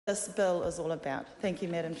this bill is all about. Thank you,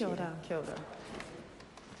 Madam Chair. Kia ora.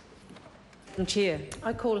 Madam Chair.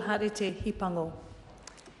 I call Harete Hipango.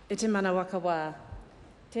 E te mana waka wā.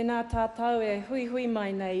 Tēnā tātou e hui hui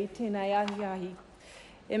mai nei tēnei ahi ahi.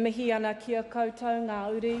 E mihi ana kia koutou ngā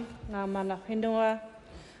uri, ngā mana whenua,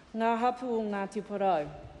 Ngā Hapū o Ngāti Porou.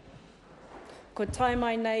 Ko tai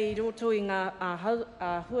mai nei I roto I ngā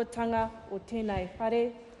āhuatanga o tēnei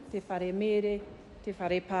whare, te whare mere, te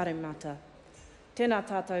whare pāremata. Tēnā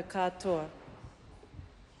tātou katoa.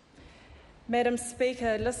 Madam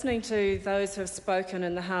Speaker, listening to those who have spoken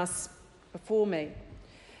in the House before me,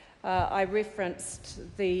 I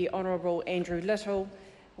referenced the Honourable Andrew Little,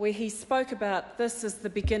 where he spoke about this as the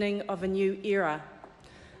beginning of a new era.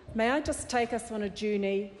 May I just take us on a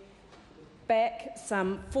journey back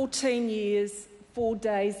some 14 years, 4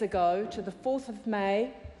 days ago, to the 4th of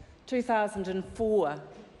May 2004.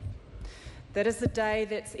 That is a day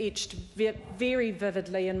that's etched very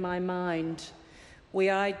vividly in my mind,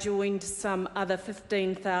 where I joined some other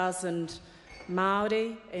 15,000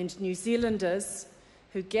 Māori and New Zealanders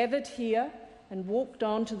who gathered here and walked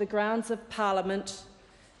on to the grounds of Parliament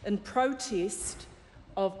in protest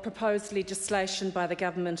of proposed legislation by the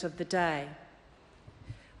government of the day.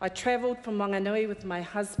 I travelled from Whanganui with my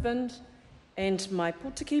husband and my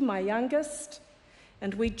pūtiki, my youngest,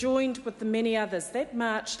 and we joined with the many others. That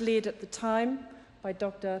march led at the time by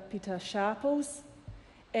Dr. Peter Sharples,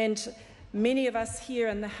 and many of us here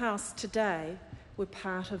in the House today were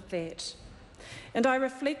part of that. And I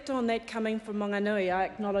reflect on that coming from Whanganui. I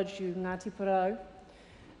acknowledge you, Ngāti Porou,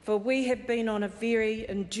 for we have been on a very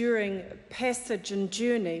enduring passage and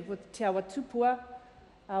journey with Te Awa Tupua,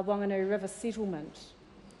 our Whanganui River settlement.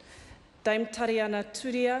 Dame Tariana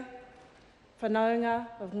Turia, whanaunga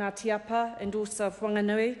of Ngāti Apa and also of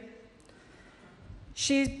Whanganui.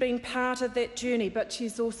 She's been part of that journey, but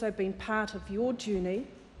she's also been part of your journey.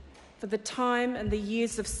 For the time and the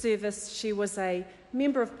years of service, she was a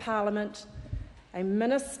Member of Parliament, a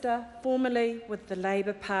minister formerly with the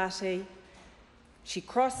Labour Party. She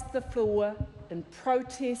crossed the floor in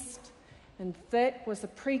protest, and that was a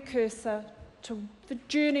precursor to the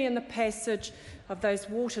journey and the passage of those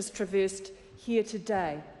waters traversed here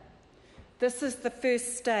today. This is the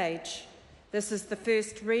first stage. This is the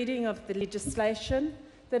first reading of the legislation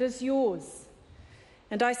that is yours.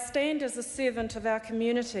 And I stand as a servant of our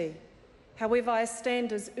community. However, I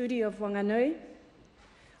stand as Uri of Whanganui.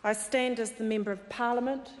 I stand as the Member of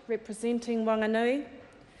Parliament representing Whanganui.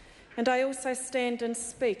 And I also stand and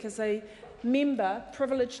speak as a member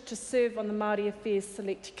privileged to serve on the Māori Affairs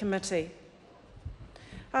Select Committee.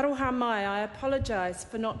 Aroha mai, I apologise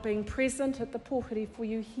for not being present at the pōhuri for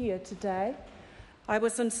you here today. I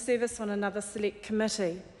was in service on another select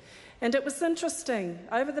committee. And it was interesting,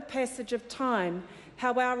 over the passage of time,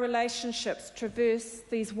 how our relationships traverse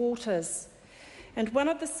these waters. And one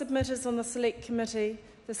of the submitters on the select committee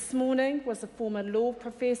this morning was a former law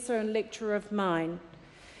professor and lecturer of mine.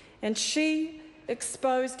 And she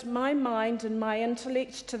exposed my mind and my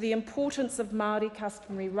intellect to the importance of Māori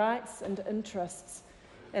customary rights and interests,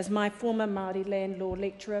 as my former Māori land law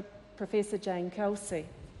lecturer, Professor Jane Kelsey.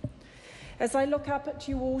 As I look up at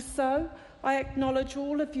you also, I acknowledge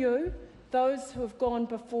all of you, those who have gone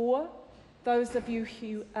before, those of you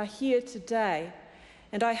who are here today,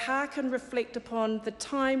 and I hearken and reflect upon the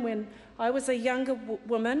time when I was a younger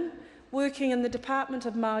woman working in the Department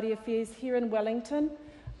of Māori Affairs here in Wellington,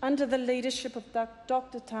 under the leadership of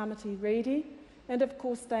Dr. Tamati Reedy and, of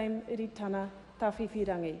course, Dame Iritana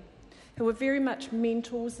Tawhiwhirangi, who were very much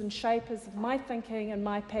mentors and shapers of my thinking and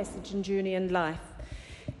my passage and journey in life.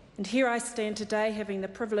 And here I stand today having the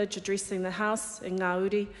privilege of addressing the House in Ngā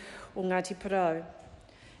Uri o Ngāti Porou.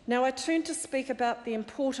 Now I turn to speak about the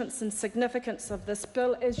importance and significance of this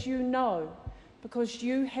bill, as you know, because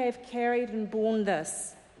you have carried and borne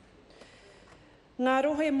this. Ngā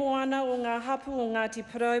Rohe Moana o Ngā Hapū o Ngāti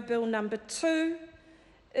Porou Bill number 2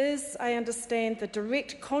 is, I understand, the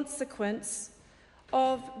direct consequence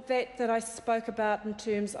of that I spoke about in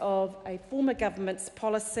terms of a former government's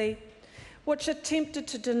policy which attempted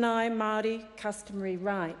to deny Māori customary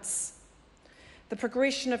rights. The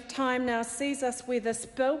progression of time now sees us where this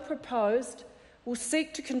bill proposed will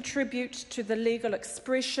seek to contribute to the legal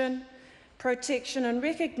expression, protection and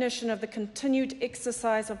recognition of the continued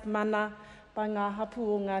exercise of mana by Ngā Hapū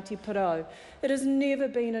o Ngāti Porou. It has never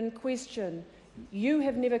been in question. You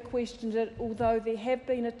have never questioned it, although there have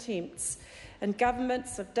been attempts in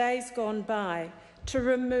governments of days gone by to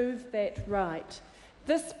remove that right.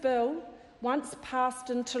 This bill, once passed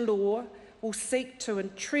into law, will seek to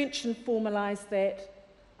entrench and formalise that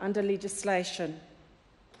under legislation.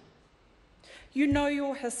 You know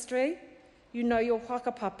your history. You know your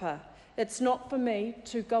whakapapa. It's not for me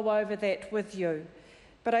to go over that with you.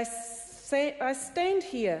 But I stand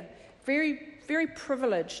here very, very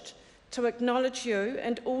privileged to acknowledge you,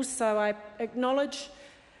 and also I acknowledge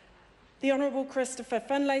the Honourable Christopher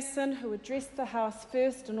Finlayson, who addressed the House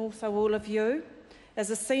first, and also all of you, as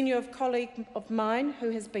a senior colleague of mine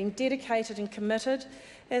who has been dedicated and committed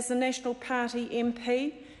as the National Party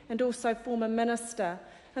MP and also former Minister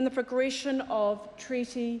in the progression of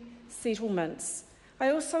treaty settlements. I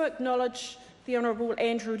also acknowledge the Honourable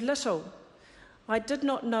Andrew Little. I did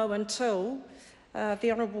not know until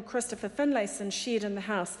the Honourable Christopher Finlayson shared in the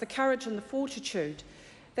House the courage and the fortitude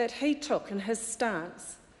that he took in his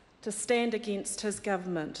stance to stand against his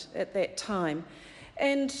government at that time.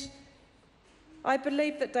 And I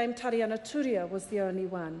believe that Dame Tariana Turia was the only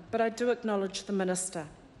one, but I do acknowledge the Minister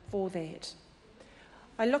for that.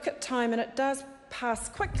 I look at time and it does pass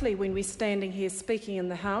quickly when we're standing here speaking in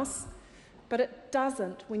the House, but it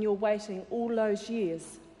doesn't when you're waiting all those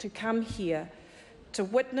years to come here to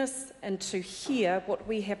witness and to hear what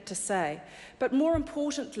we have to say. But more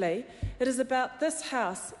importantly, it is about this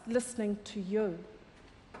House listening to you.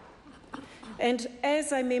 And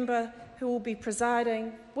as a member who will be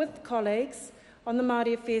presiding with colleagues on the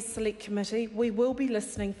Māori Affairs Select Committee, we will be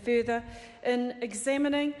listening further in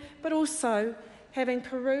examining, but also having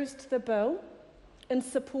perused the bill, in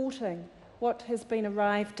supporting what has been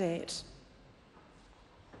arrived at.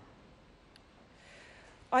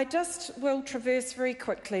 I just will traverse very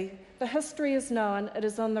quickly. The history is known, it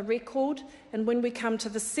is on the record, and when we come to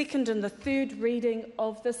the second and the third reading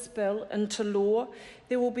of this bill into law,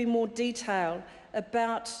 there will be more detail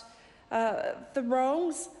about the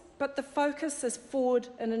wrongs, but the focus is forward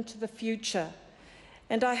and into the future.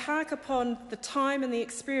 And I hark upon the time and the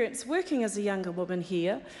experience working as a younger woman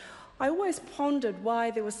here. I always pondered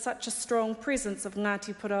why there was such a strong presence of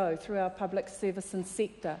Ngāti Porou through our public service and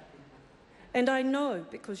sector. And I know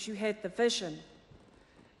because you had the vision,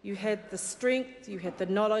 you had the strength, you had the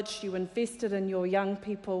knowledge, you invested in your young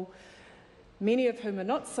people, many of whom are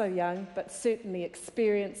not so young, but certainly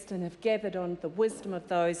experienced and have gathered on the wisdom of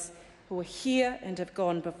those who are here and have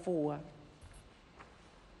gone before.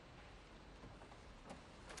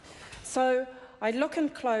 So I look in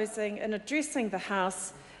closing in addressing the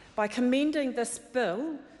House by commending this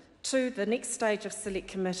bill to the next stage of Select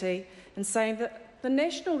Committee and saying that the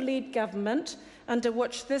national-led government under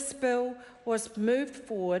which this bill was moved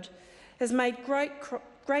forward has made great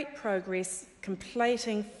progress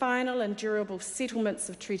completing final and durable settlements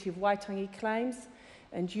of Treaty of Waitangi claims,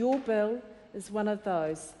 and your bill is one of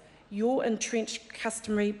those. Your entrenched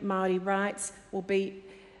customary Māori rights will be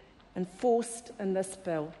enforced in this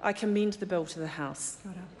bill. I commend the bill to the House.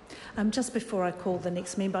 Just before I call the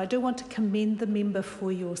next member, I do want to commend the member for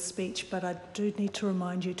your speech, but I do need to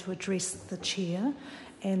remind you to address the chair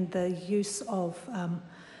and the use of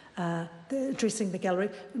addressing the gallery.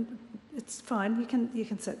 It's fine, you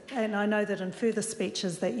can sit. And I know that in further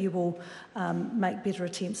speeches that you will make better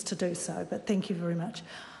attempts to do so, but thank you very much.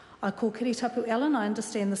 I call Kiri Tapu Allen. I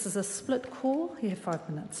understand this is a split call. You have 5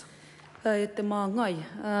 minutes. E te mā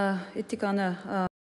ngai, e tika ana